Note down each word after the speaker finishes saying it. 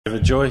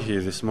Joy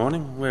here this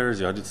morning. Where is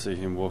he? I did see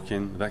him walk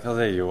in the back. Oh,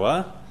 there you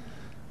are.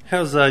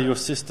 How's your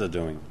sister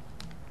doing?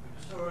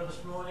 I saw her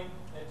this morning.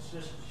 It's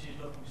just, she's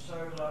looking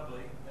so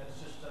lovely. It's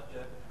just such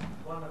a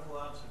wonderful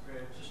answer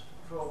prayer. Just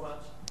 12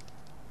 months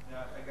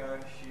ago,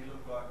 she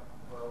looked like,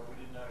 well, we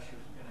didn't know she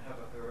was going to have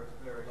it for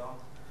very long.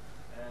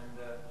 And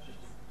just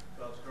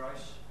God's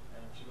grace,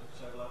 and she looked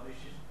so lovely.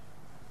 She's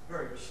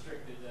very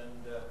restricted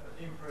and but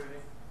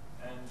improving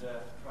and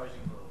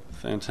praising the Lord.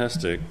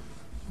 Fantastic.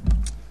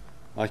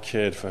 I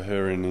cared for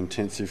her in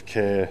intensive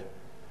care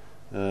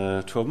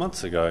 12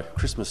 months ago,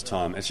 Christmas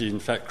time. Actually, in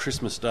fact,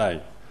 Christmas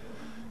Day.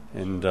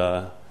 And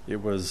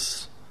it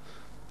was,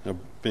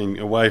 being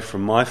away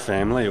from my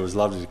family, it was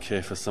lovely to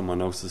care for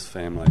someone else's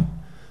family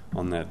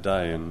on that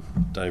day. And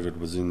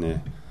David was in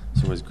there.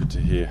 It's always good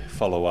to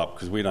follow up,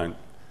 because we don't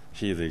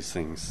hear these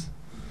things.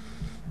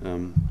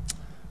 Why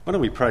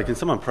don't we pray? Can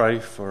someone pray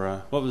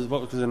for, what was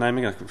her name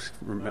again?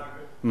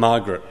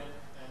 Margaret.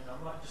 And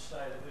I'd like to say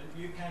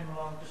that you came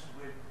along just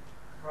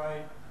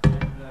prayed, and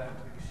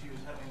because she was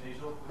having these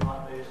awkward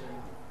Mondays, and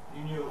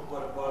you knew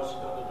what it was,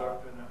 got the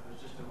doctor, and it was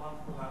just a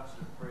wonderful answer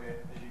to prayer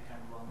as you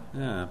came along.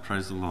 Yeah,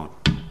 praise the Lord.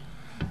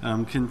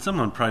 Can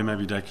someone pray,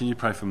 maybe Dave? Can you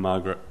pray for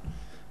Margaret,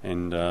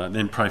 and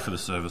then pray for the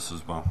service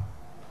as well?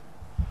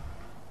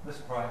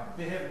 Let's pray.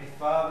 Dear Heavenly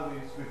Father,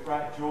 it's with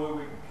great joy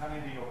we can come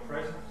into your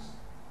presence,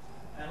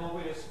 and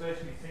Lord, we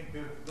especially think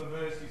of the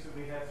mercies that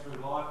we have through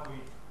life.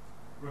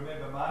 We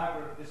remember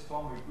Margaret at this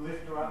time. We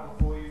lift her up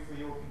before you for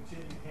your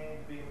continued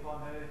hand to be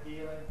upon her,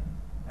 healing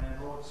and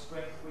Lord,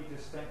 strength. We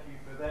just thank you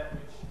for that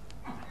which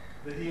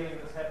the healing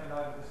that's happened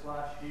over this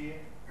last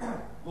year.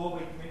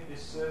 Lord, we commit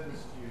this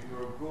service to you.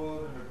 You're a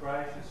good and a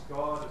gracious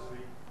God as we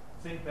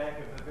think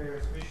back of the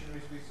various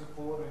missionaries we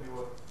support and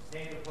your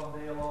hand upon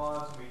their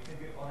lives, and we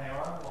think on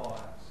our own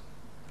lives,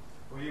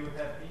 where you would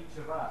have each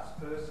of us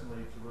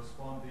personally to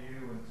respond to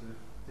you and to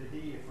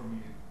hear from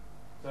you.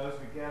 So as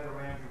we gather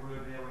around your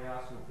word there, we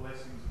ask for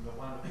blessings in the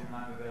wonderful name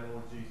of our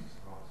Lord Jesus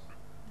Christ.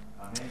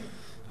 Amen.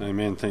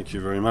 Amen. Thank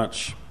you very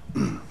much.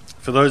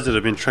 For those that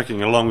have been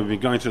trekking along, we've been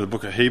going through the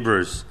book of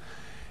Hebrews,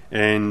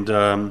 and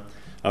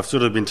I've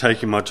sort of been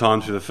taking my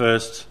time through the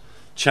first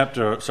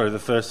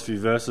few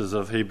verses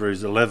of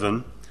Hebrews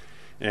 11,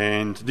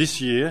 and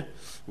this year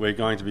we're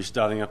going to be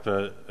starting up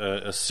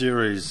a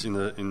series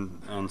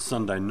on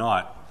Sunday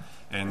night,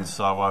 and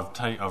so I've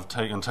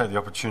taken the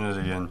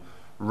opportunity and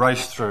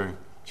raced through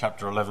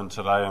chapter 11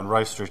 today and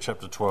race through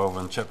chapter 12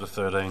 and chapter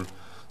 13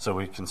 so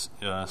we can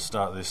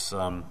start this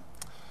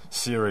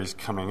series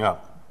coming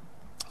up.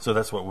 So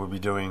that's what we'll be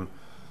doing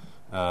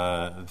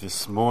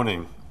this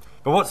morning.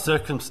 But what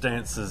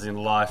circumstances in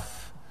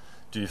life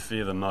do you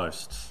fear the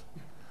most?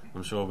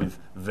 I'm sure with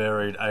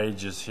varied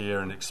ages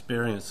here and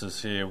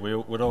experiences here, we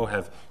would all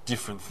have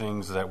different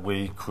things that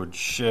we could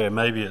share.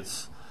 Maybe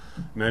it's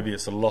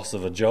a loss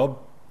of a job,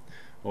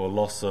 or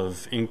loss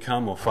of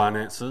income or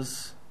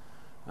finances.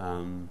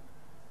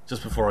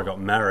 Just before I got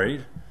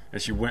married,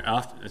 when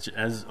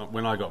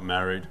I got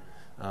married,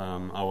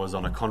 I was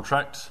on a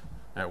contract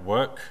at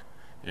work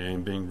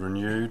and being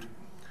renewed,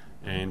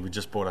 and we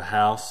just bought a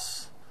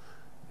house,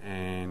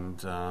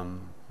 and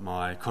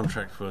my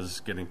contract was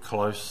getting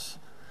close,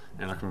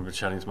 and I can remember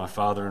chatting to my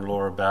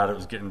father-in-law about it. It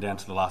was getting down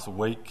to the last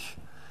week,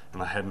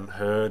 and I hadn't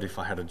heard if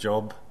I had a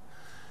job,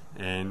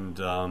 and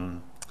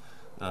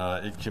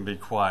it can be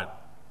quite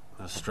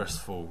a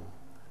stressful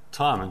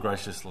time, and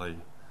graciously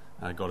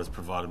God has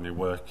provided me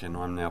work, and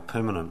I'm now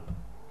permanent.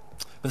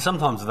 But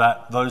sometimes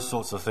those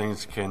sorts of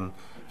things can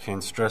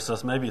stress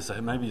us. Maybe it's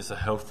a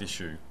health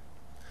issue.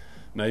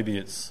 Maybe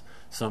it's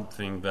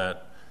something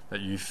that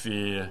you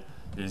fear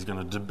is going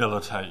to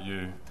debilitate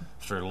you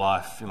through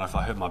life. If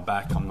I hurt my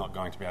back, I'm not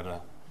going to be able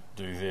to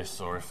do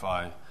this, or if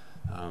I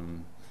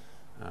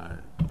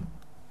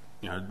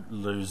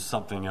lose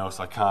something else,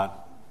 I can't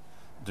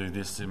do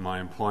this in my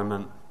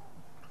employment.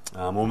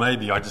 Or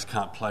maybe I just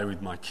can't play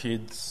with my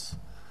kids.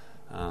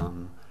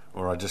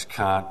 Or I just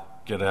can't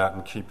get out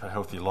and keep a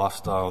healthy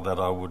lifestyle that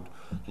I would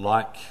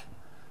like.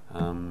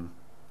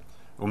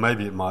 Or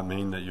maybe it might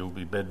mean that you'll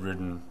be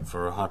bedridden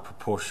for a high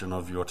proportion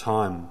of your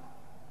time.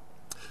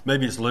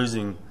 Maybe it's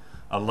losing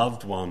a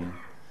loved one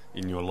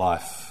in your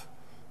life.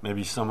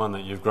 Maybe someone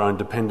that you've grown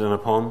dependent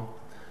upon,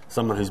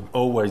 someone who's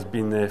always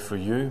been there for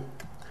you.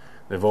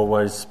 They've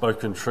always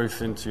spoken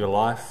truth into your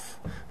life.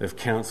 They've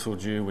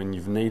counselled you when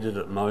you've needed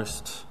it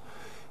most.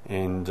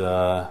 And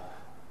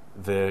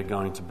they're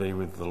going to be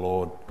with the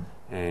Lord,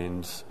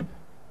 and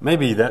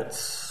maybe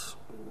that's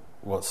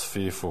what's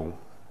fearful.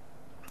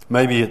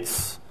 Maybe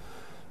it's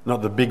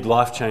not the big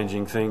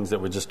life-changing things that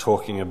we're just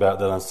talking about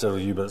that unsettle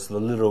you, but it's the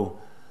little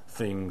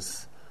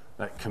things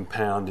that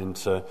compound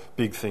into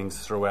big things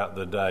throughout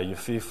the day. You're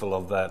fearful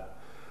of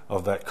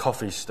that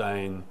coffee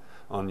stain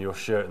on your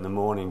shirt in the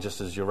morning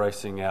just as you're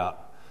racing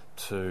out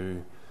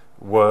to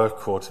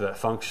work or to that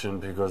function,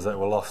 because that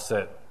will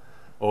offset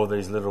all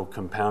these little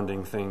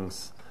compounding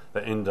things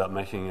that end up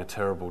making a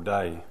terrible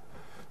day.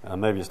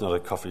 Maybe it's not a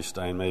coffee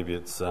stain. Maybe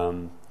it's,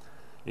 in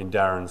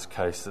Darren's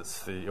case,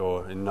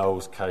 or in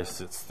Noel's case,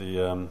 it's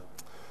the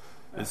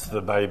it's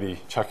the baby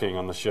chucking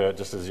on the shirt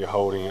just as you're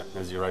holding it,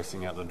 as you're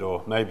racing out the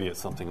door. Maybe it's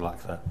something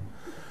like that.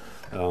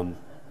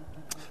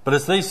 But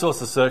it's these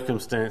sorts of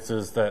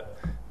circumstances that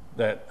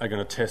are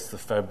going to test the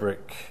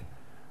fabric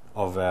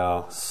of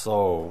our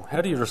soul.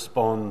 How do you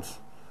respond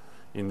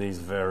in these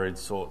varied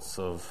sorts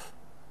of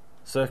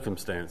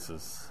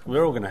circumstances?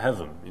 We're all going to have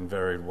them in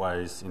varied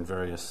ways, in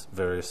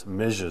various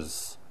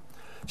measures.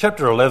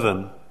 Chapter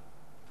 11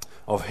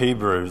 of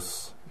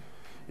Hebrews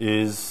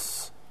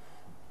is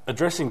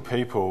addressing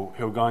people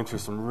who are going through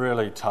some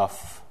really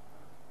tough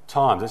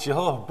times. Actually, the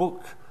whole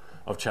book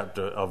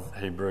of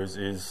Hebrews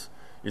is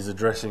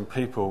addressing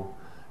people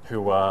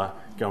who are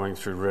going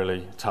through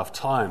really tough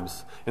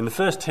times. In the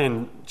first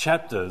 10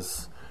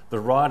 chapters, the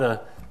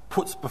writer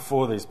puts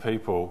before these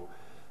people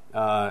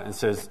and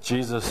says,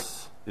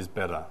 Jesus is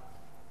better.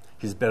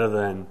 He's better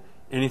than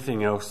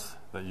anything else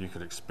that you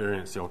could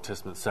experience. The Old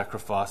Testament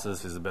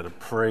sacrifices, he's a better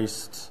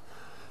priest.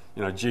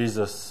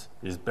 Jesus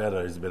is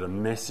better. He's a better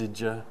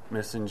messenger.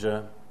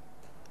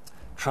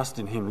 Trust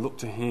in him. Look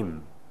to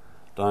him.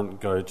 Don't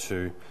go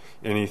to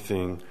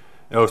anything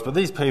else. But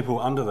these people,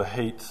 under the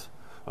heat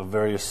of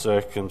various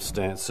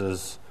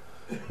circumstances,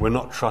 were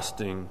not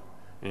trusting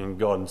in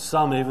God. And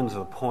some even to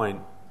the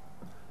point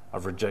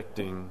of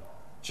rejecting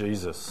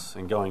Jesus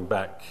and going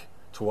back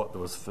to what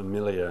was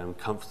familiar and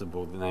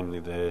comfortable, namely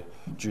their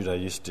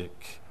Judaistic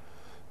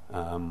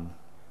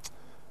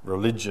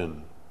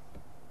religion.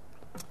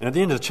 And at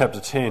the end of chapter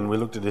 10, we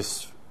looked at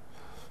this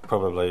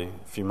probably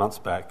a few months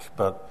back,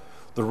 but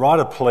the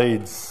writer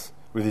pleads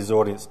with his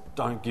audience,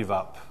 don't give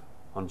up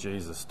on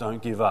Jesus.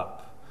 Don't give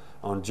up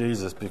on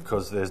Jesus,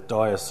 because there's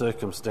dire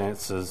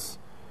circumstances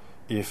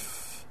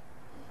if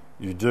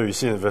you do. You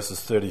see in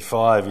verses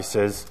 35, he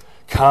says,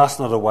 cast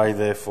not away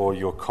therefore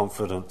your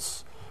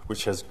confidence,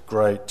 which has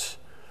great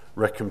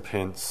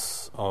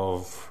recompense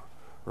of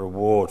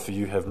reward, for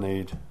you have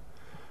need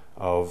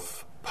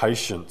of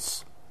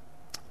patience.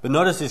 But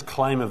notice his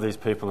claim of these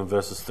people in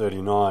verses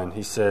 39.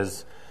 He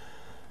says,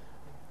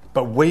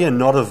 but we are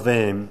not of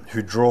them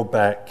who draw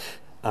back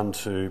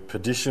unto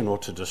perdition or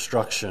to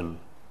destruction,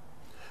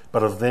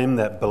 but of them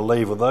that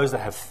believe, or those that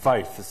have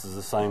faith. This is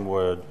the same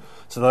word.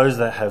 So those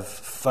that have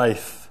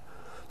faith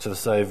to the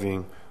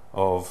saving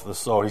of the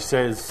soul. He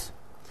says,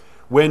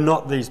 we're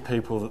not these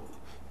people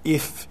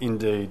if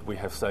indeed we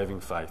have saving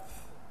faith.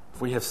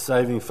 If we have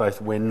saving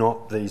faith, we're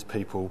not these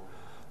people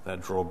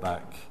that draw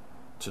back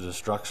to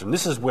destruction.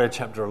 This is where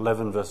chapter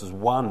 11 verses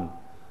 1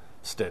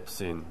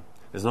 steps in.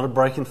 There's not a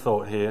break in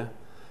thought here.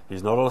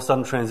 He's not all of a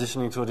sudden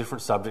transitioning to a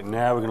different subject.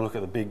 Now we're going to look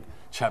at the big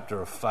chapter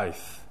of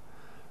faith.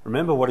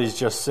 Remember what he's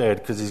just said,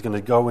 because he's going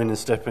to go in and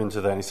step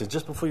into that. And he says,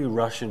 just before you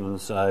rush in and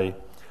say,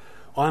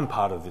 I'm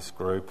part of this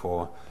group,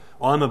 or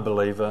I'm a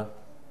believer,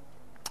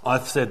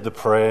 I've said the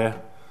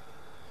prayer,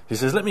 he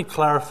says, let me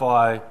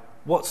clarify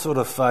what sort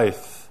of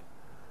faith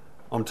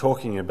I'm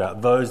talking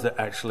about, those that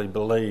actually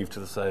believe to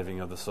the saving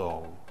of the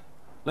soul.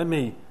 Let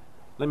me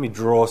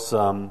draw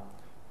some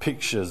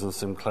pictures and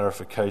some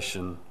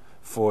clarification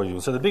for you.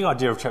 So the big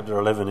idea of chapter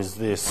 11 is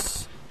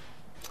this.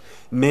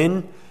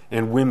 Men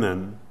and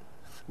women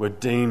were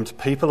deemed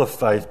people of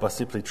faith by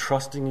simply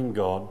trusting in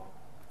God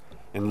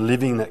and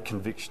living that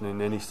conviction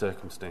in any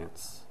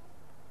circumstance.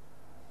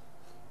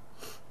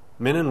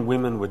 Men and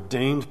women were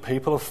deemed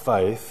people of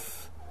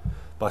faith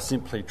by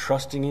simply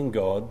trusting in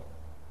God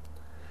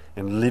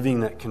and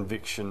living that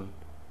conviction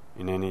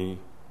in any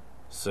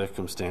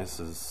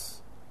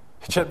circumstances.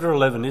 Chapter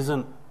 11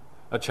 isn't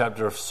a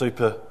chapter of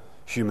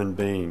superhuman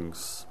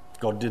beings.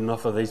 God didn't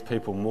offer these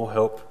people more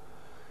help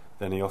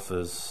than he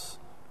offers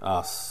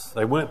us.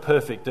 They weren't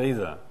perfect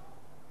either.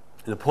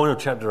 And the point of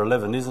chapter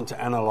 11 isn't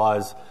to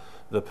analyse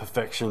the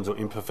perfections or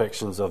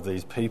imperfections of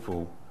these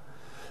people,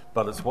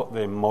 but it's what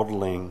they're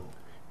modelling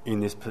in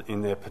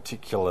their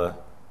particular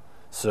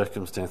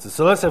circumstances.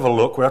 So let's have a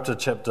look. We're in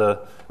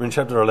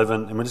chapter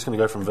 11, and we're just going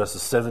to go from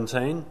verses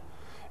 17,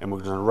 and we're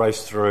going to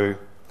race through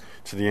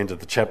to the end of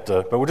the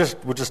chapter. But we'll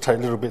just take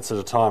little bits at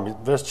a time.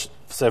 Verse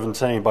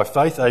 17, by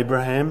faith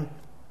Abraham,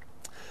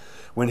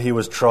 when he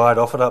was tried,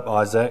 offered up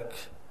Isaac,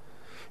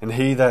 and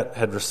he that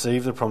had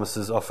received the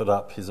promises offered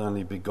up his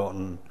only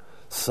begotten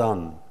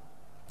son,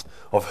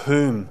 of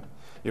whom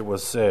it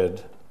was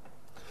said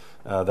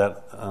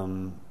that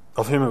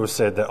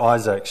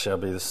Isaac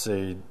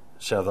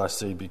shall thy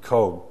seed be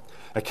called,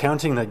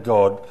 accounting that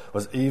God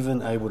was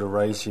even able to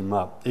raise him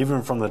up,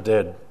 even from the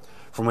dead,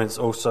 from whence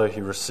also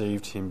he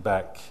received him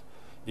back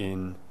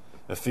in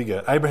a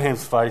figure.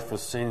 Abraham's faith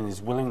was seen in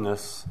his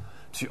willingness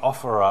to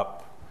offer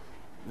up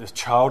this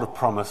child of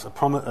promise,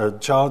 a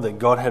child that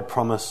God had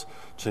promised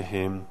to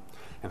him,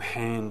 and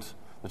hand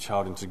the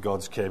child into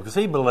God's care, because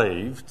he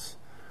believed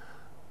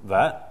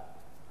that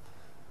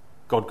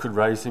God could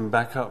raise him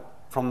back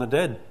up from the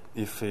dead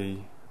if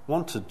he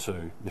wanted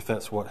to, if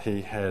that's what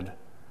he had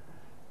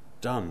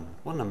done.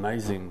 What an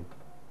amazing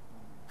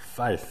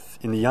faith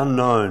in the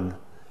unknown,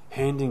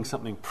 handing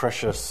something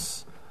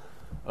precious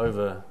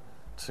over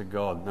to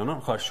God. Now, I'm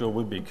not quite sure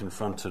we'd be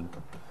confronted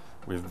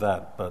with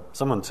that, but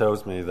someone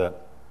tells me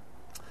that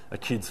a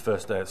kid's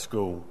first day at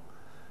school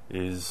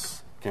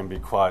is can be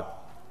quite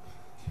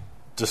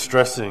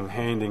distressing,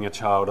 handing a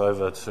child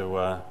over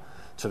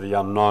to the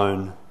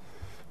unknown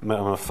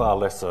on a far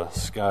lesser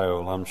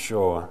scale, I'm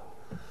sure.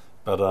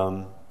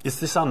 But it's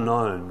this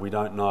unknown. We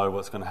don't know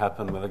what's going to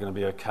happen, whether they're going to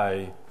be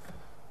okay.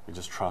 We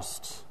just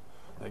trust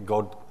that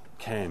God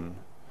can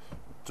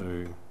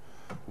do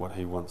what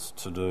he wants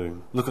to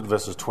do. Look at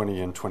verses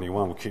 20 and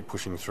 21. We'll keep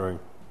pushing through.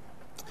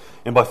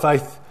 And by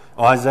faith,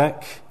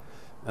 Isaac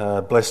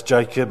blessed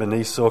Jacob and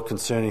Esau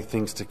concerning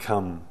things to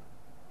come.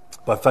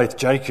 By faith,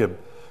 Jacob,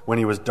 when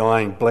he was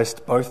dying,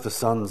 blessed both the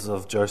sons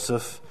of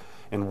Joseph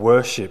and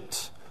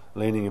worshipped,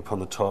 leaning upon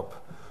the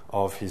top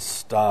of his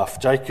staff.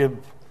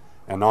 Jacob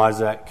and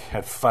Isaac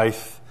had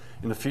faith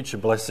in the future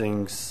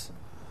blessings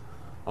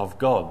of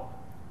God.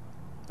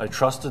 They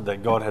trusted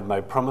that God had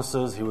made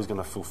promises, he was going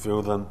to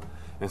fulfill them,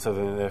 and so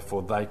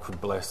therefore they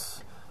could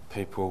bless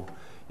people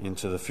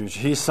into the future.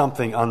 Here's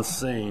something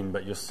unseen,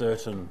 but you're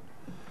certain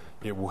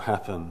it will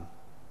happen.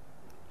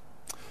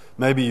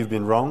 Maybe you've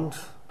been wronged,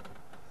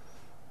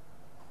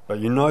 but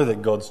you know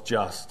that God's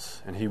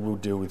just and he will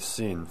deal with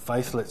sin.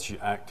 Faith lets you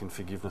act in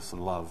forgiveness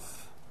and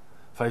love.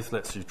 Faith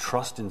lets you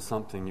trust in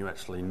something you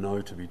actually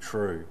know to be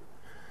true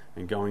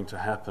and going to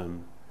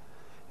happen,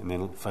 and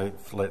then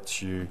faith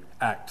lets you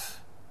act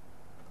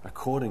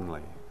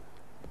accordingly.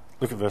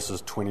 Look at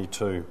verses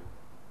 22.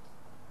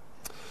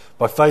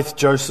 By faith,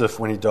 Joseph,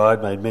 when he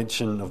died, made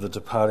mention of the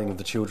departing of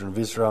the children of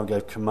Israel and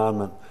gave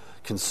commandment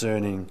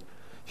concerning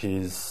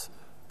his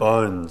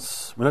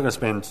bones. We're not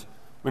going to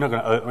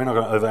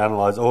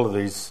overanalyze all of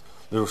these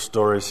little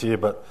stories here,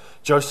 but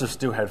Joseph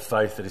still had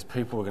faith that his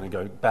people were going to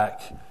go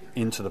back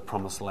into the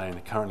promised land.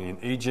 They're currently in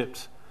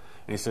Egypt,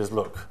 and he says,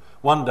 look,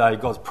 one day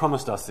God's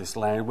promised us this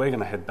land. We're going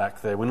to head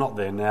back there. We're not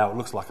there now. It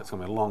looks like it's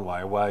going to be a long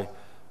way away,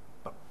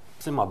 but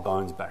send my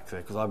bones back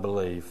there because I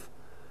believe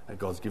that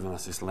God's given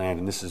us this land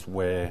and this is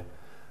where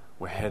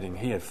we're heading.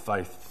 He had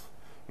faith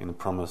in the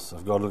promise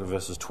of God. Look at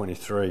verses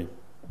 23.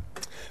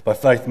 By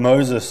faith,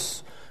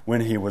 Moses,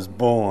 when he was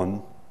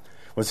born,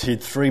 was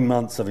hid 3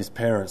 months of his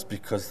parents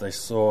because they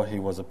saw he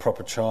was a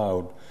proper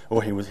child,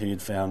 or he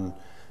had found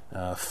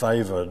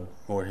favoured,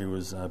 or he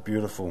was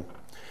beautiful.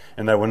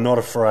 And they were not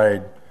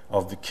afraid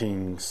of the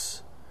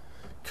king's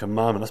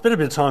commandment. I spent a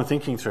bit of time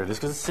thinking through this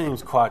because it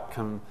seems quite,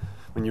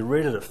 when you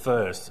read it at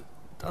first, it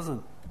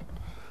doesn't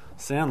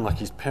sound like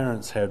his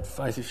parents had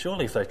faith.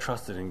 Surely if they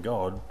trusted in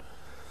God,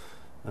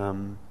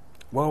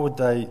 why would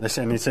they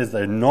say, and he says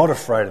they're not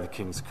afraid of the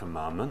king's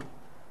commandment,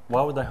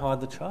 why would they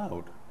hide the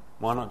child?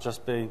 Why not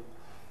just be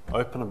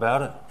open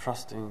about it,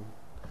 trusting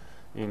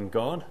in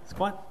God? It's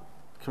quite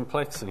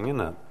complexing, isn't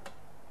it?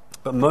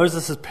 But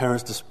Moses'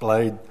 parents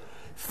displayed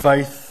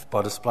faith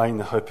by displaying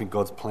the hope in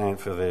God's plan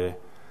for their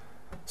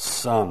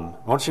son.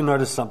 I want you to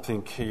notice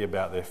something key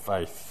about their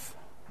faith.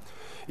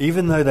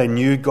 Even though they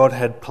knew God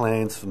had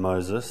plans for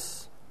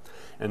Moses,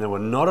 and they were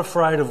not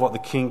afraid of what the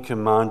king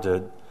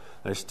commanded,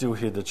 they still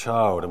hid the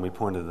child, and we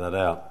pointed that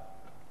out.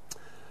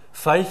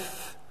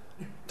 Faith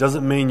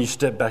doesn't mean you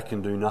step back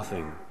and do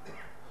nothing.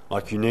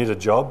 Like you need a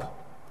job,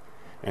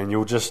 and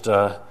you'll just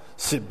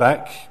sit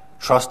back,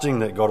 trusting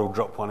that God will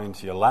drop one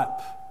into your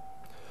lap.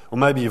 Or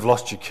maybe you've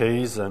lost your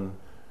keys, and,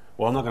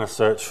 well, I'm not going to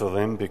search for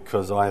them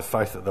because I have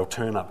faith that they'll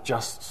turn up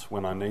just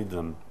when I need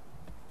them.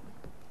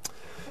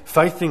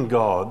 Faith in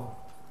God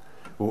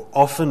will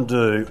often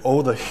do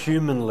all the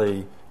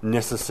humanly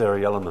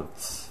necessary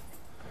elements,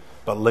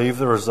 but leave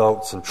the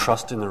results and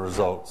trust in the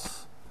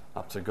results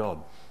up to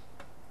God.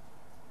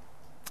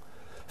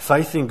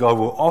 Faith in God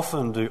will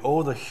often do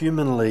all the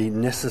humanly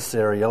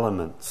necessary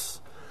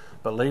elements,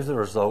 but leave the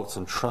results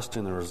and trust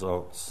in the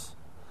results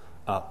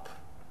up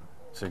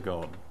to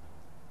God.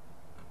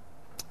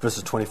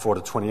 Verses 24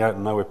 to 28,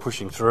 and now we're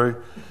pushing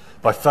through.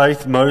 By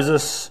faith,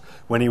 Moses,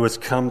 when he was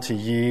come to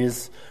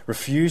years,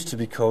 refused to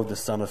be called the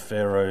son of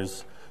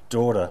Pharaoh's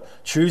daughter,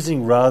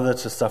 choosing rather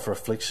to suffer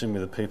affliction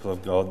with the people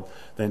of God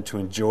than to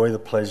enjoy the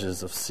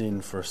pleasures of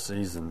sin for a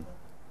season,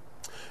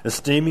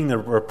 esteeming the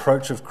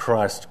reproach of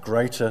Christ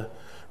greater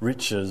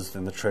riches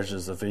than the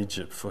treasures of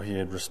Egypt, for he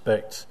had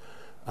respect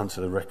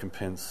unto the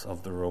recompense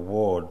of the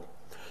reward.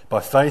 By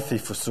faith he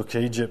forsook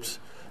Egypt,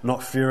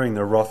 not fearing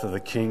the wrath of the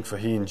king, for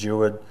he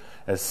endured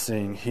as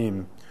seeing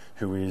him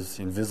who is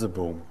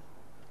invisible.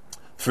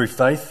 Through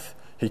faith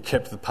he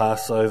kept the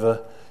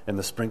Passover and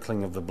the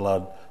sprinkling of the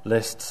blood,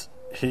 lest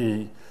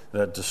he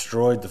that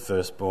destroyed the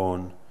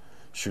firstborn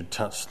should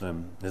touch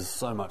them. There's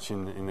so much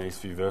in these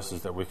few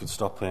verses that we could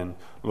stop and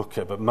look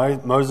at. But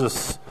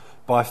Moses,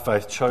 by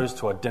faith, chose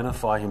to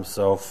identify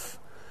himself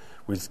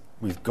with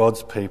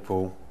God's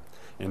people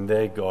and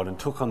their God, and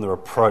took on the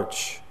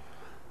reproach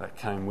that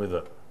came with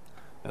it.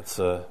 That's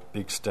a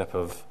big step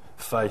of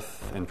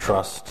faith and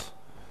trust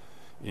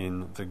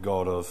in the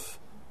God of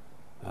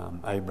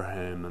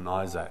Abraham and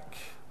Isaac.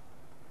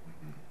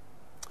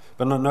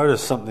 But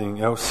notice something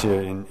else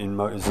here in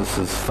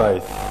Moses'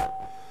 faith.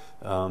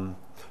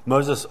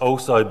 Moses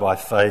also, by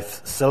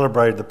faith,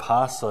 celebrated the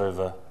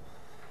Passover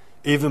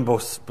even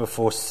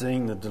before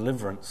seeing the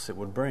deliverance it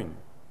would bring.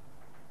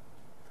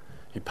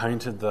 He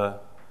painted the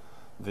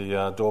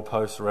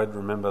doorpost red,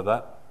 remember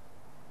that?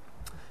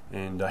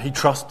 And he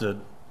trusted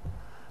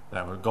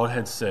that what God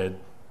had said,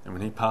 and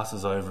when he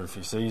passes over, if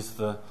he sees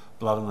the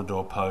blood on the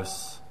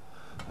doorposts,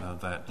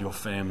 that your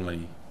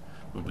family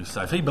will be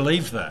safe. He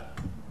believed that.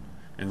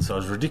 And so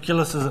as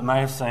ridiculous as it may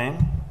have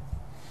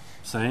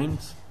seemed,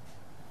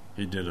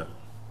 he did it.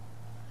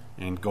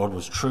 And God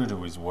was true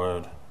to his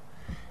word.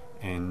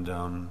 And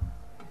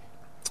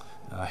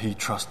he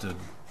trusted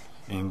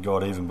in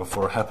God even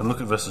before it happened.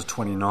 Look at verses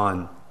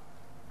 29.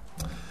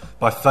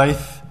 By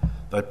faith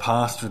they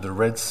passed through the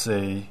Red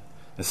Sea,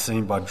 as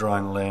seen by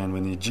drying land,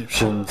 when the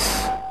Egyptians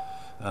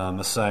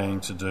are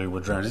saying to do were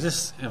drowned.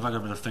 Have I got a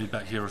bit of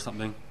feedback here or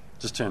something?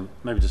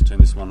 Maybe just turn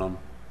this one on.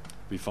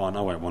 Be fine.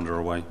 I won't wander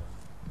away.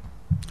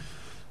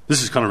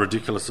 This is kind of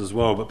ridiculous as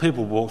well, but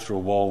people walked through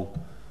a wall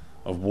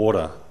of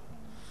water.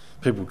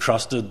 People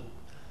trusted.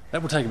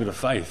 That would take a bit of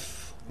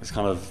faith. It's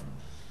kind of,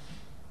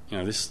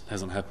 this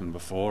hasn't happened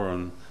before,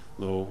 and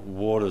the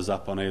water's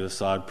up on either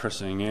side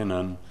pressing in,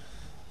 and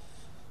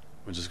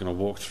we're just going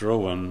to walk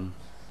through.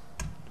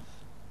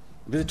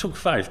 But it took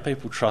faith.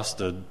 People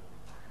trusted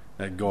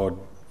that God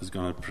was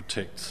going to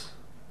protect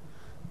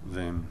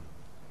them.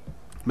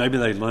 Maybe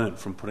they learnt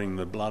from putting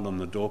the blood on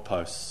the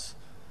doorposts.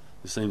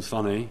 It seems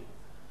funny.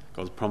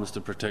 God's promised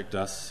to protect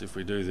us if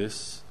we do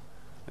this.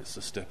 Let's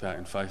just step out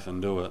in faith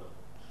and do it.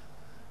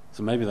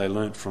 So maybe they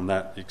learnt from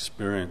that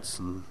experience,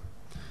 and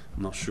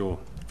I'm not sure.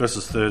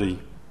 Verses 30.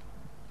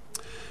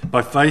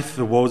 By faith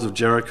the walls of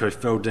Jericho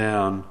fell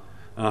down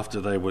after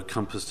they were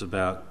compassed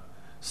about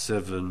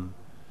 7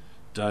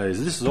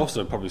 days. This is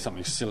also probably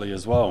something silly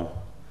as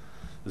well.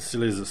 As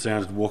silly as it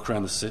sounds to walk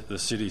around the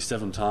city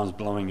 7 times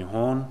blowing your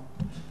horn.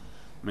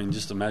 I mean,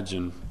 just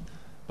imagine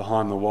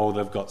behind the wall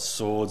they've got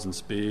swords and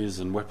spears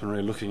and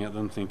weaponry, looking at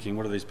them thinking,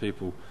 what are these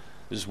people?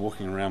 They're just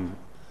walking around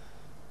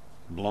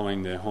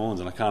blowing their horns,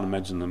 and I can't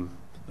imagine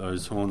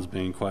those horns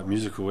being quite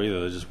musical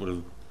either. They just would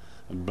have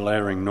a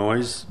blaring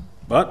noise.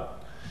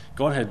 But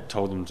God had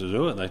told them to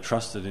do it. They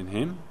trusted in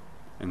him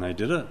and they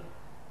did it.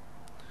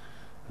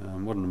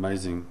 What an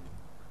amazing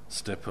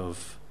step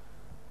of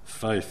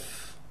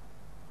faith.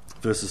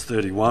 Verses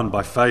 31,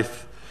 by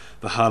faith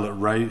the harlot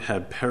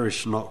Rahab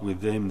perished not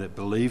with them that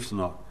believed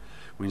not,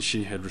 when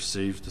she had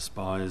received the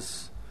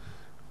spies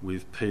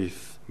with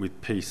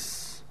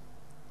peace.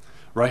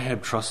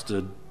 Rahab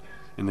trusted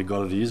in the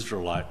God of the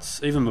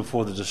Israelites. Even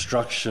before the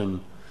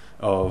destruction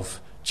of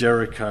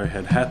Jericho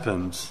had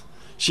happened,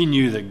 she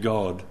knew that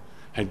God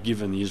had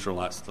given the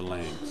Israelites the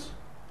land.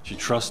 She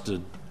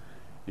trusted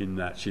in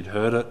that. She'd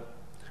heard it,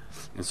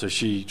 and so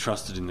she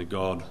trusted in the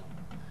God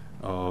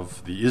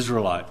of the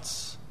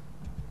Israelites.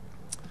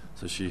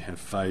 So she had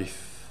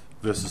faith.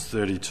 Verses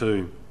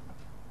 32.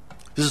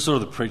 This is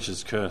sort of the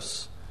preacher's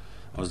curse.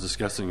 I was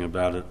discussing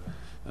about it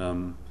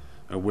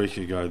a week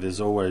ago. There's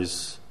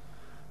always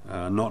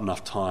not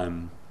enough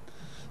time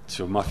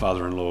to... My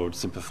father-in-law would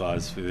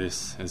sympathise with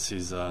this, as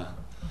his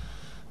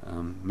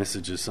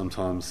messages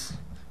sometimes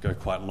go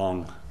quite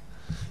long.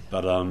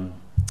 But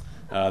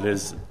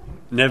there's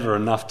never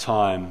enough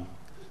time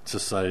to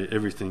say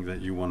everything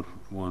that you want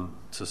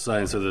to say.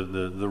 And so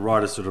the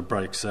writer sort of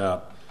breaks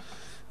out.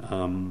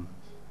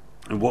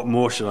 And what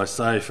more should I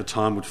say, for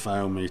time would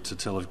fail me to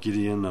tell of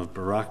Gideon, of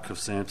Barak, of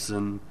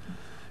Samson,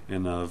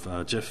 and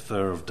of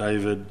Jephthah, of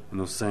David,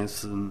 and of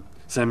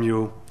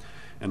Samuel,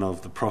 and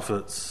of the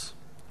prophets.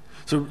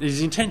 So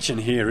his intention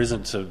here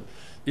isn't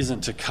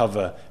to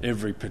cover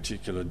every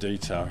particular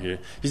detail here.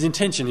 His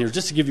intention here is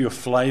just to give you a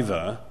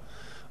flavour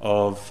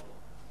of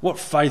what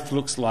faith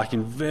looks like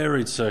in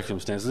varied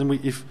circumstances.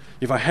 And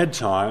if I had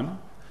time,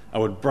 I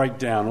would break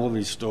down all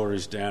these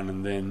stories down,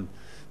 and then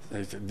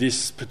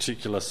this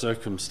particular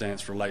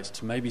circumstance relates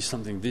to maybe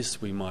something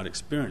this we might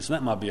experience. And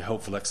that might be a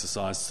helpful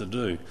exercise to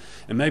do.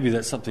 And maybe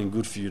that's something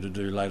good for you to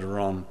do later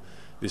on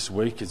this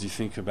week as you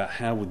think about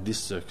how would this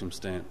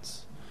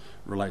circumstance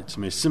relate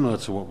to me, similar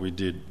to what we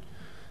did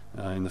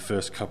in the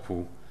first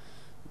couple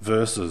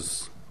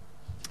verses.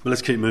 But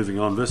let's keep moving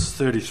on. Verses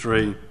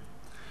 33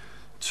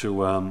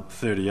 to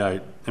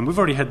 38. And we've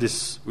already had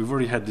this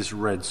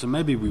read, so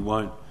maybe we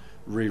won't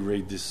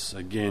reread this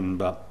again,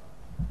 but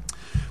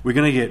we're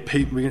going to get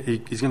people.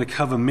 He's going to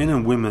cover men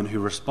and women who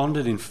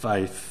responded in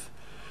faith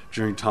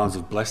during times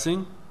of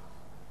blessing,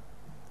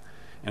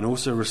 and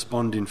also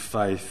respond in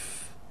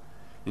faith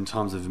in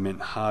times of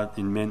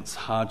immense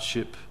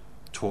hardship,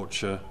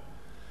 torture,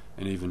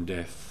 and even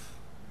death.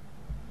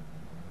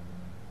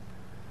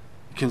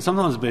 It can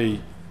sometimes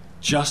be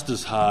just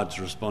as hard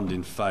to respond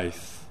in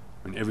faith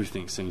when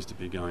everything seems to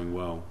be going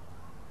well.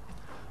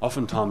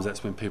 Oftentimes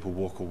that's when people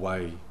walk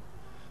away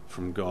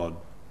from God.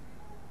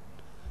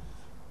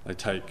 They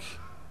take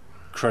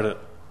credit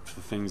for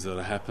the things that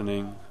are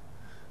happening.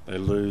 They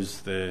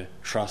lose their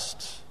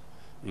trust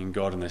in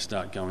God and they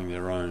start going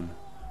their own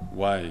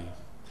way.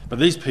 But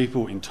these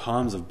people, in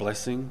times of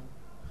blessing,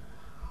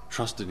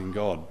 trusted in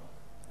God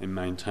and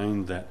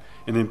maintained that.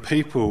 And then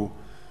people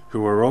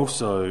who were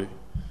also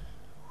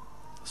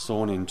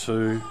sawn in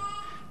two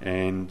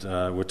and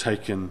were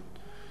taken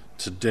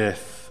to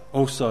death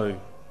also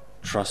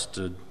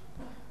trusted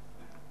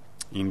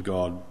in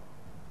God.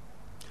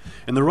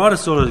 And the writer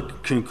sort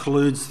of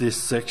concludes this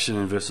section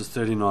in verses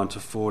 39 to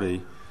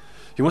 40.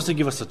 He wants to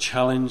give us a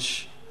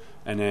challenge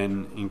and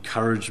an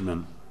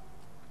encouragement.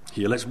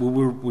 Here,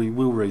 we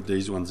will read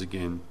these ones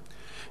again.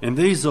 And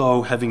these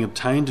all, having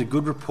obtained a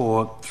good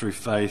report through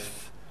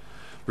faith,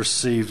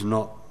 received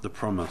not the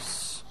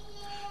promise.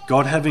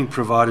 God having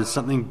provided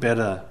something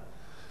better,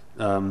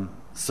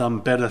 some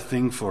better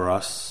thing for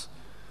us,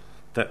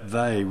 that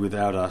they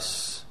without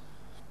us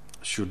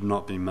should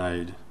not be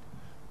made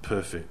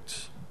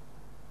perfect.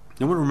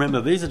 Now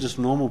remember, these are just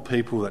normal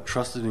people that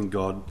trusted in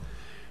God,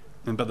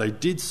 but they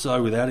did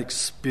so without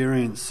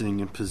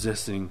experiencing and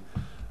possessing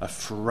a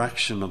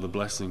fraction of the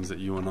blessings that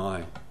you and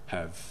I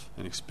have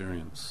and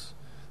experience.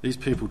 These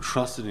people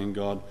trusted in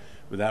God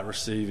without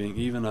receiving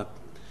even a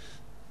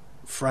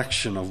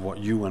fraction of what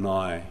you and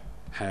I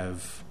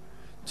have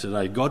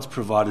today. God's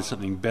provided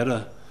something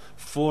better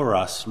for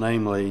us,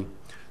 namely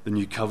the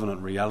new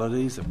covenant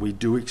realities that we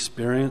do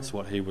experience,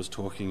 what he was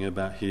talking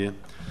about here,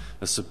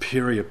 a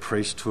superior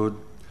priesthood,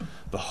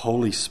 the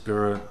Holy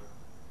Spirit,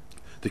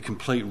 the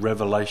complete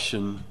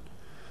revelation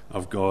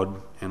of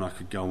God, and I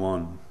could go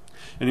on.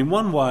 And in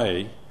one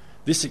way,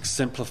 this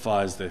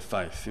exemplifies their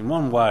faith. In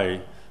one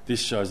way,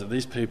 this shows that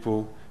these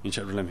people in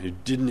chapter 11 who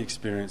didn't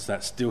experience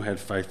that still had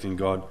faith in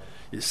God.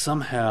 It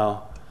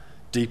somehow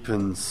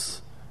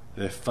deepens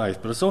their faith.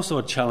 But it's also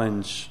a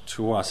challenge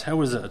to us.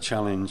 How is it a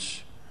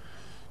challenge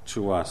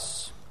to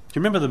us? Do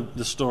you remember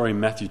the story in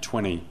Matthew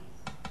 20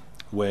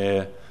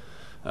 where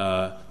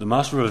the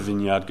master of a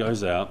vineyard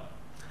goes out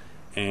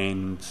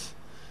and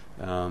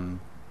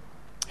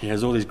he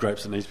has all these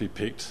grapes that need to be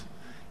picked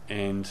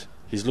and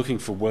he's looking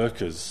for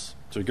workers.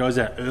 So he goes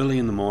out early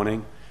in the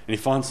morning and he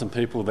finds some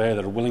people there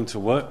that are willing to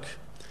work,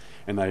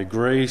 and they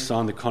agree,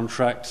 sign the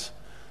contract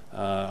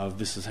of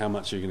this is how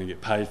much you're going to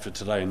get paid for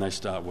today, and they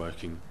start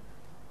working.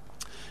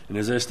 And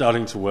as they're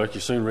starting to work, he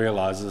soon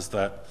realises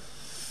that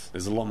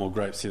there's a lot more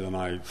grapes here than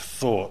I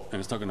thought,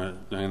 and it's not going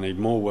to need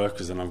more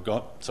workers than I've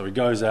got. So he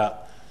goes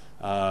out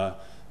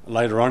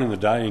later on in the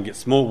day and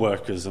gets more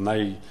workers,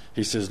 and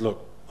he says,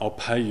 look, I'll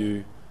pay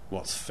you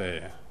what's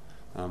fair.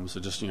 So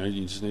just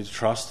you just need to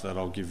trust that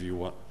I'll give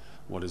you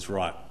what is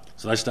right.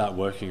 So they start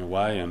working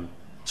away, and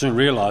soon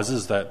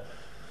realises that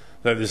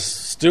there's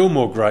still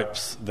more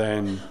grapes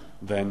than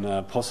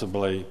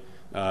possibly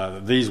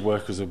these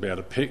workers will be able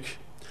to pick.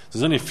 So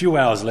there's only a few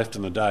hours left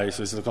in the day,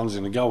 so he says, look, I'm just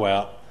going to go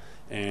out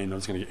and I'm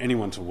just going to get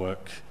anyone to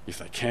work if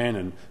they can,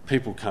 and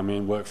people come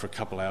in, work for a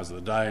couple hours of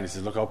the day, and he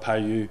says, look, I'll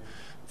pay you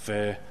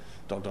fair, ...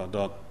 At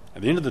the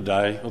end of the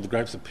day, all the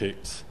grapes are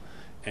picked,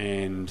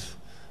 and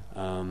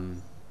the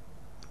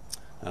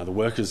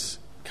workers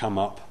come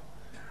up,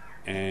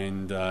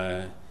 and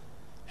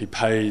he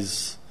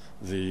pays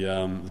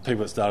the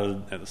people that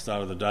started at the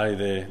start of the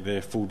day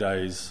their full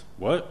day's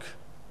work,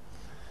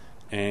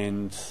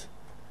 and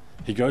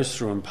he goes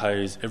through and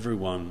pays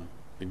everyone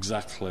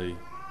exactly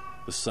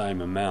the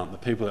same amount. The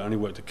people that only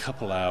worked a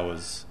couple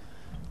hours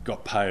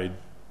got paid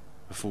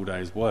a full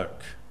day's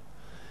work,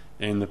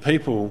 and the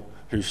people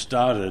who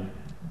started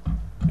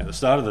at the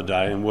start of the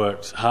day and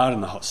worked hard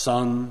in the hot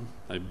sun,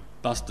 they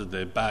busted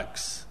their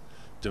backs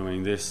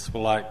doing this, were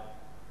like,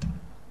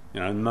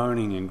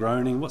 moaning and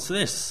groaning, what's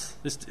this?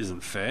 This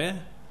isn't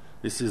fair.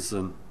 This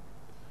isn't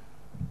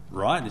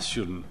right. This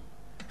shouldn't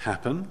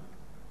happen.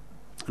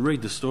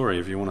 Read the story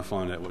if you want to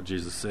find out what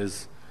Jesus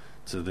says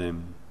to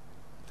them.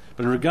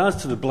 But in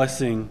regards to the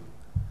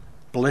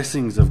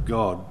blessings of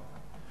God,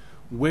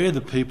 we're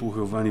the people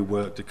who have only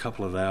worked a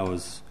couple of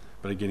hours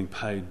but are getting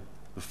paid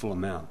the full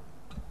amount.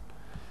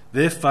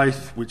 Their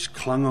faith, which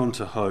clung on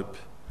to hope,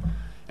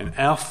 and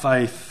our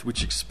faith,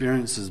 which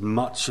experiences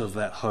much of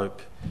that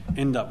hope,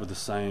 end up with the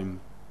same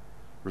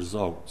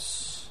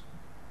results.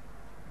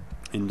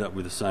 Being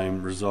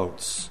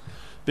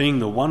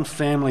the one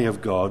family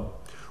of God,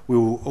 we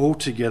will all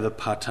together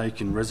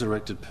partake in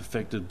resurrected,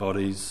 perfected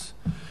bodies.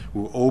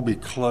 We will all be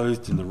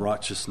clothed in the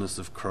righteousness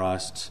of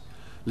Christ,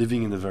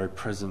 living in the very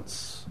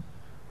presence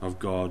of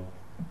God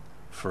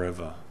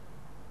forever.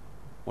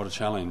 What a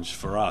challenge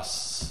for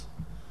us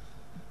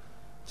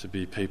to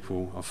be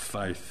people of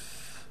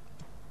faith.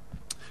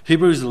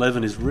 Hebrews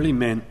 11 is really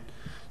meant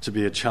to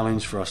be a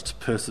challenge for us to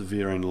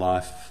persevere in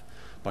life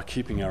by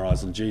keeping our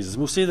eyes on Jesus.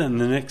 We'll see that in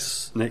the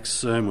next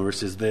sermon where it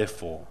says,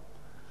 therefore,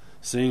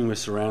 seeing we're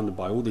surrounded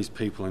by all these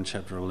people in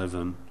chapter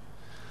 11,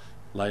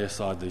 lay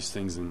aside these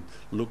things and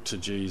look to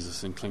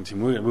Jesus and cling to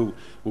him.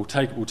 We'll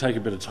take a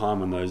bit of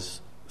time on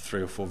those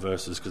 3 or 4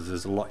 verses because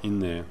there's a lot in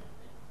there.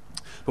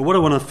 But what I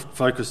want to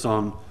focus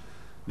on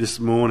this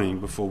morning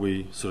before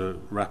we sort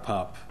of wrap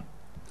up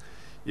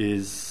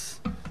is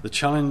the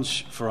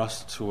challenge for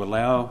us to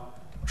allow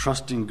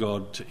trusting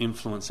God to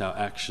influence our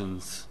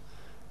actions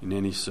in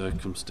any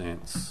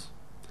circumstance.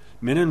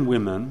 Men and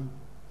women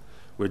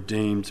were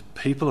deemed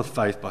people of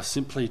faith by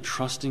simply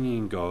trusting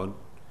in God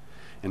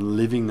and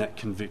living that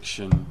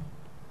conviction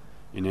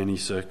in any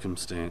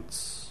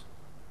circumstance.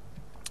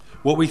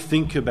 What we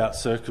think about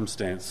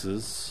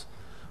circumstances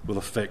will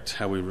affect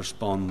how we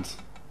respond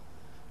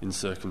in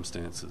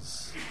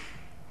circumstances.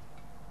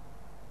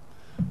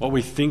 What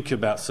we think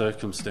about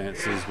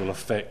circumstances will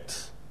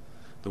affect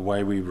the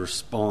way we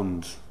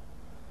respond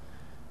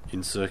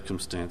in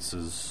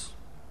circumstances.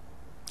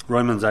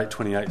 Romans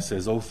 8:28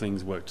 says, all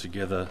things work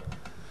together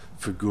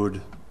for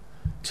good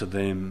to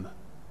them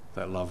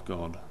that love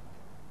God.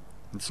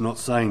 It's not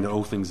saying that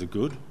all things are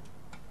good.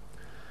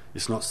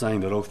 It's not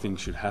saying that all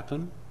things should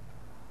happen,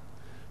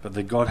 but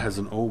that God has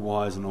an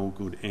all-wise and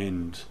all-good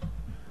end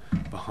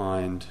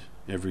behind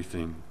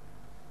everything.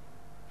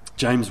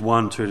 James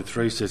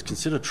 1:2-3 says,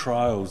 consider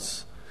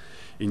trials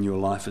in your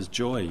life as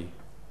joy,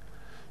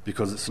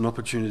 because it's an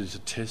opportunity to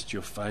test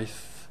your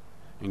faith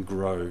and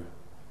grow.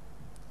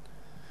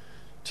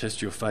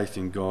 Test your faith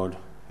in God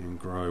and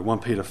grow. 1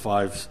 Peter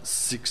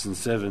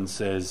 5:6-7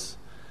 says,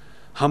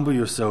 humble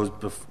yourselves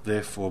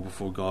therefore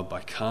before God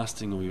by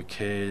casting all your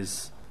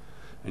cares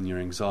and your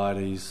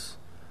anxieties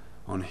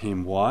on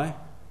him. Why?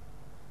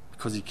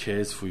 Because he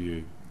cares for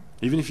you.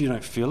 Even if you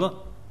don't feel it,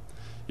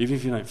 even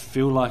if you don't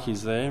feel like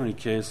he's there and he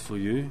cares for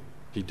you,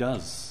 he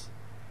does.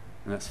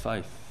 And that's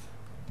faith.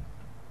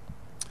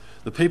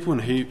 The people in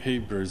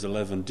Hebrews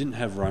 11 didn't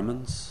have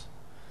Romans.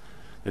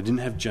 They didn't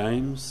have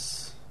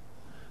James.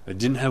 They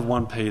didn't have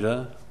 1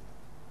 Peter.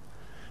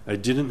 They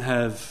didn't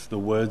have the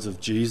words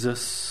of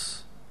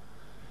Jesus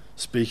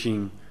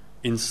speaking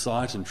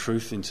insight and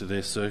truth into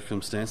their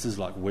circumstances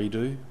like we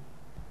do.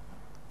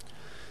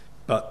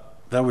 But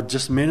they were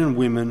just men and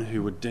women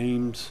who were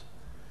deemed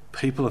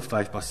people of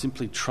faith by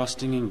simply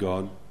trusting in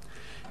God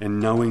and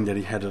knowing that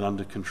he had it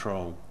under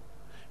control.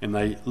 And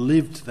they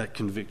lived that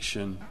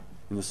conviction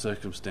in the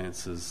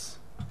circumstances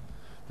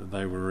that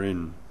they were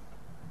in.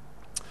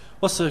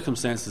 What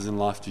circumstances in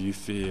life do you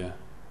fear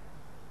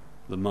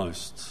the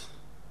most?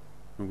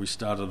 When we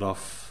started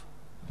off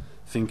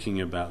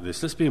thinking about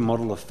this, let's be a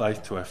model of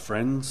faith to our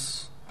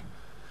friends,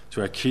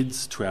 to our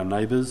kids, to our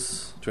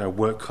neighbours, to our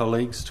work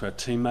colleagues, to our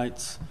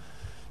teammates.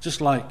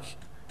 Just like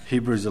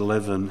Hebrews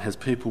 11 has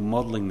people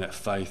modelling that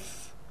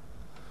faith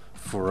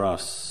for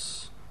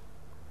us.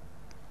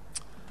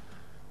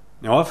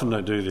 Now, I often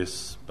don't do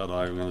this, but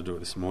I'm going to do it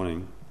this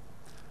morning.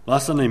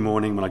 Last Sunday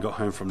morning when I got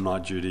home from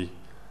night duty,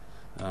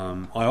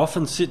 I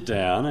often sit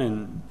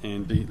down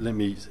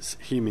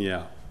hear me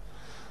out.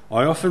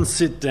 I often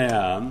sit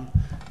down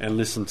and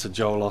listen to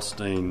Joel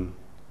Osteen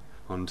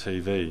on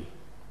TV,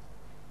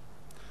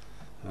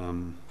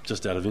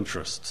 just out of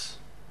interest.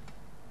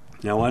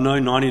 Now, I know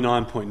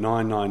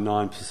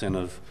 99.999%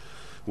 of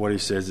what he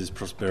says is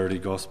prosperity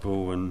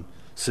gospel and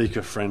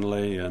seeker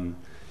friendly and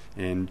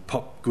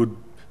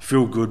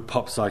feel-good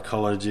pop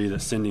psychology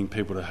that's sending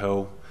people to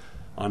hell.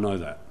 I know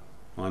that.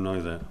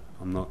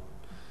 I'm not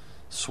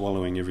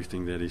swallowing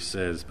everything that he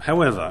says.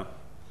 However,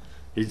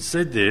 he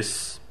said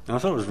this, and I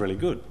thought it was really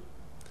good.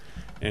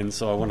 And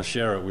so I want to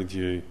share it with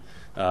you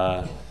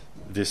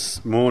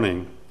this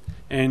morning.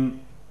 And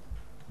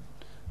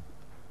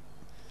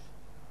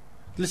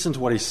listen to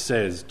what he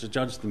says, to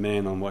judge the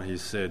man on what he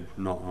said,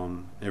 not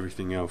on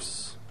everything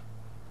else.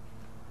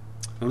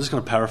 I'm just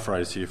going to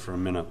paraphrase here for a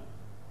minute.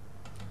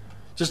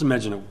 Just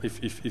imagine it,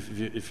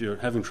 if you're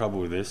having trouble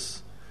with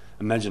this,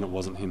 imagine it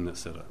wasn't him that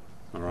said it.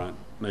 All right?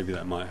 Maybe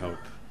that might help.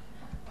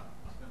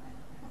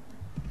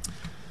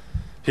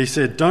 He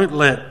said, don't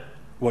let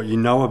what you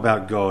know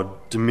about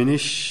God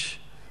diminish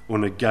or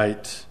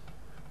negate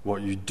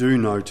what you do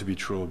know to be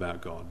true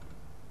about God.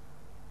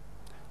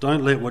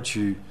 Don't let what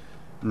you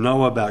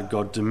know about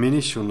God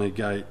diminish or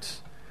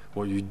negate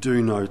what you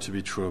do know to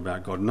be true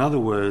about God. In other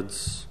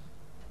words,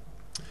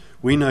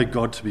 we know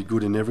God to be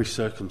good in every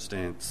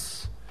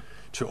circumstance,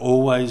 to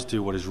always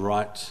do what is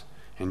right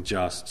and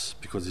just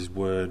because his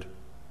word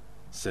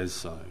says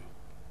so.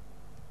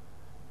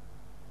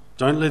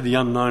 Don't let the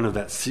unknown of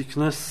that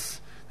sickness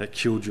that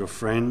killed your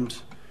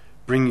friend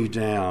bring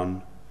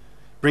down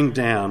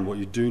what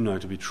you do know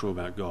to be true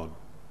about God.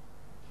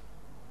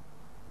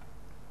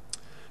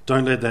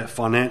 Don't let that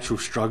financial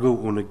struggle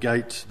or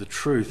negate the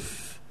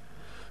truth.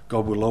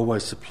 God will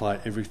always supply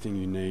everything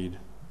you need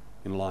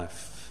in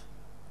life.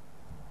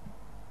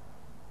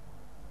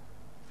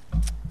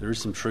 There is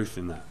some truth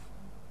in that.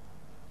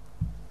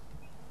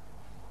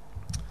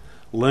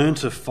 Learn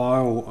to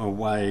file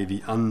away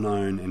the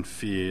unknown and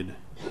feared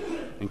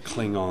and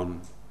cling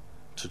on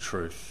to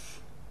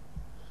truth.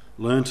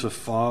 Learn to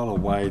file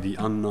away the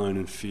unknown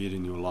and feared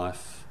in your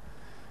life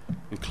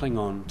and cling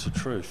on to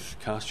truth.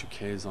 Cast your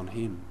cares on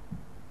him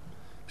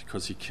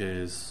because he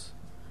cares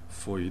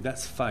for you.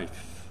 That's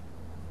faith.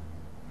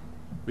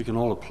 We can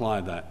all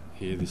apply that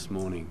here this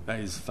morning. That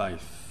is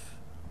faith.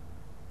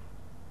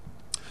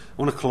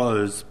 I want to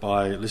close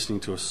by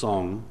listening to a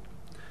song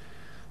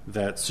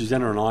that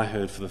Susanna and I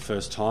heard for the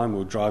first time. We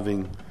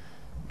were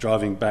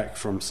driving back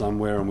from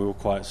somewhere and we were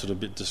quite sort of a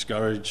bit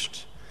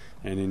discouraged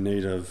and in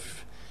need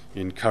of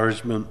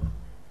encouragement.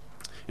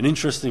 And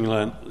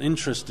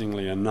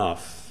interestingly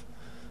enough,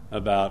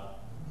 about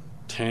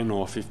 10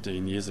 or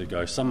 15 years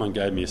ago, someone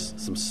gave me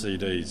some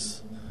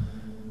CDs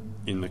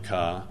in the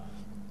car,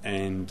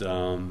 and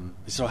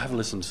he said, have a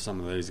listen to some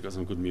of these, it's got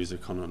some good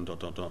music on it,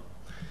 and ...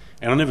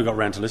 And I never got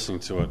around to listening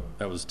to it.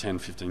 That was 10,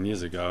 15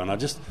 years ago, and I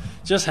just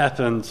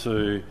happened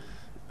to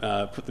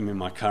put them in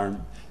my car,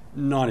 and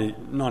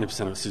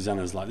 90% of it,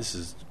 Susanna's like, this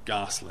is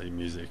ghastly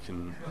music,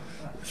 and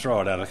throw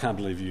it out. I can't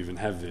believe you even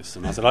have this.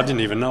 And I said, I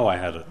didn't even know I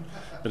had it.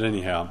 But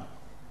anyhow,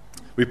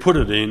 we put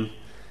it in,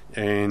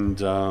 and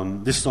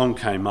this song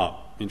came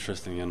up,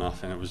 interestingly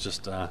enough, and it was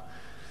just it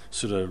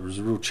was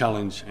a real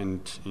challenge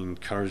and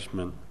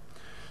encouragement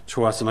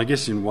to us. And I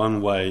guess in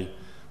one way,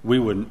 we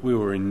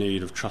were in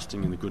need of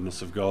trusting in the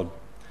goodness of God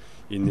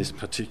in this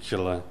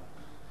particular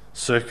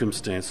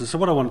circumstance. And so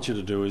what I want you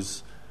to do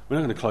is, we're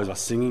not going to close by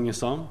singing a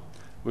song.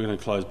 We're going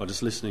to close by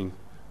just listening,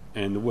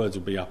 and the words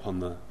will be up on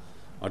the...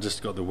 I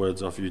just got the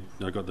words off you.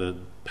 I got the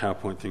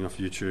PowerPoint thing off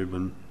YouTube,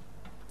 and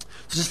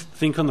so just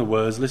think on the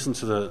words, listen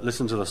to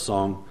the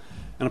song,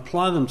 and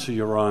apply them to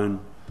your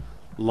own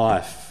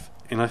life.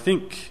 And I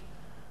think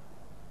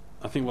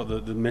what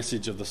the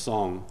message of the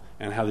song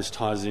and how this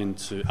ties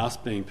into us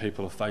being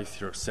people of faith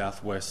here at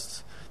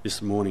Southwest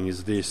this morning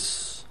is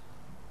this: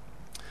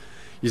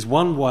 is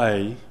one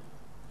way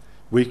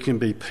we can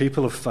be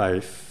people of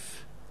faith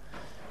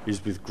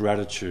is with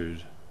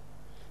gratitude,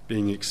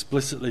 being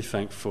explicitly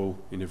thankful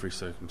in every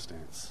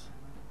circumstance.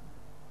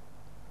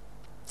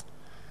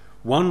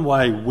 One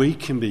way we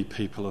can be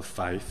people of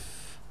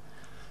faith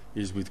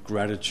is with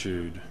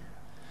gratitude,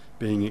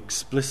 being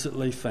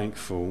explicitly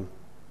thankful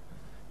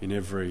in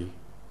every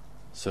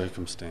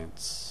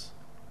circumstance.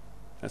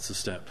 That's a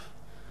step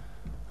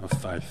of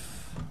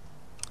faith.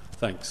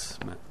 Thanks,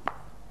 Matt.